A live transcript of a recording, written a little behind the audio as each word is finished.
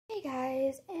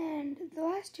guys, and the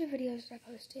last two videos I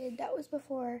posted, that was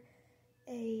before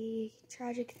a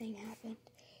tragic thing happened.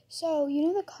 So, you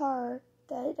know the car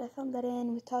that I filmed that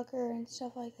in with Tucker and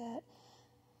stuff like that?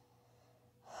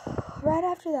 Right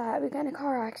after that, we got in a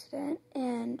car accident,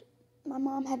 and my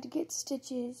mom had to get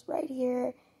stitches right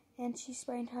here, and she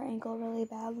sprained her ankle really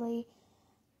badly.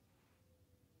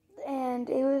 And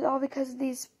it was all because of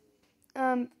these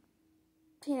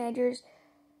teenagers.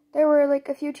 There were like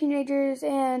a few teenagers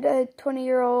and a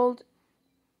 20-year-old,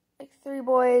 like 3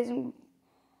 girls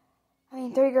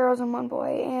and 1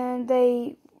 boy, and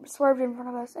they swerved in front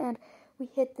of us, and we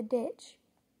hit the ditch.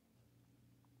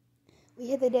 And we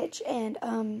hit the ditch, and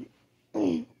then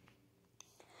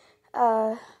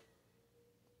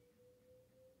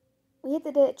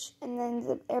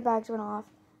the airbags went off,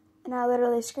 and I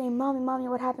literally screamed, "Mommy, Mommy,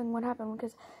 what happened? What happened?"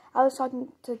 Because I was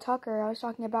talking to Tucker. I was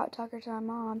talking about Tucker to my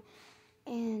mom,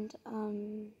 and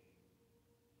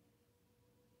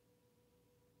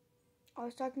I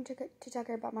was talking to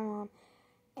Tucker about my mom,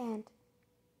 and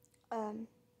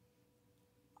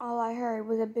all I heard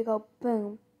was a big old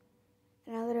boom,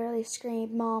 and I literally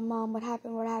screamed, "Mom, Mom, what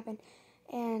happened? What happened?"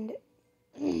 And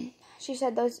she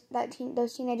said those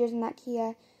teenagers in that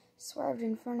Kia swerved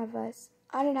in front of us.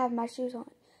 I didn't have my shoes on.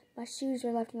 My shoes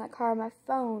were left in that car. My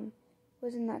phone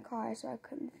was in that car, so I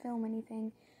couldn't film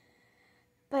anything.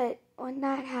 But when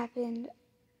that happened,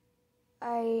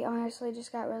 I honestly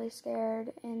just got really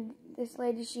scared. And this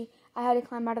lady, I had to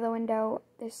climb out of the window.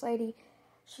 This lady,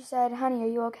 she said, "Honey, are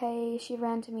you okay?" She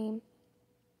ran to me.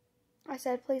 I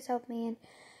said, "Please help me." And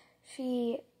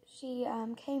she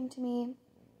came to me.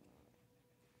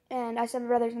 And I said my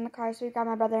brother's in the car, so we grabbed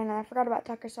my brother, and I forgot about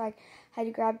Tucker, so I had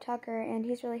to grab Tucker, and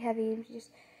he's really heavy.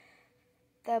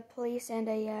 The police and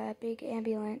a big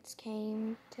ambulance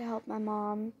came to help my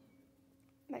mom,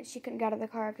 but she couldn't get out of the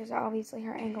car because obviously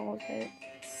her ankle was hurt.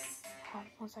 Oh,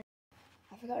 1 second.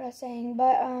 I forgot what I was saying,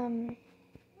 but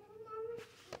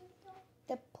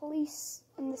the police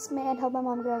and this man helped my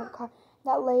mom get out of the car.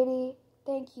 That lady,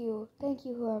 thank you,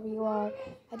 whoever you are.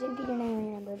 I didn't get your name or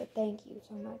your number, but thank you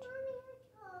so much.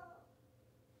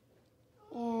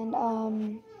 And,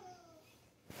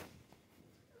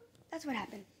 that's what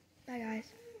happened. Bye,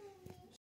 guys.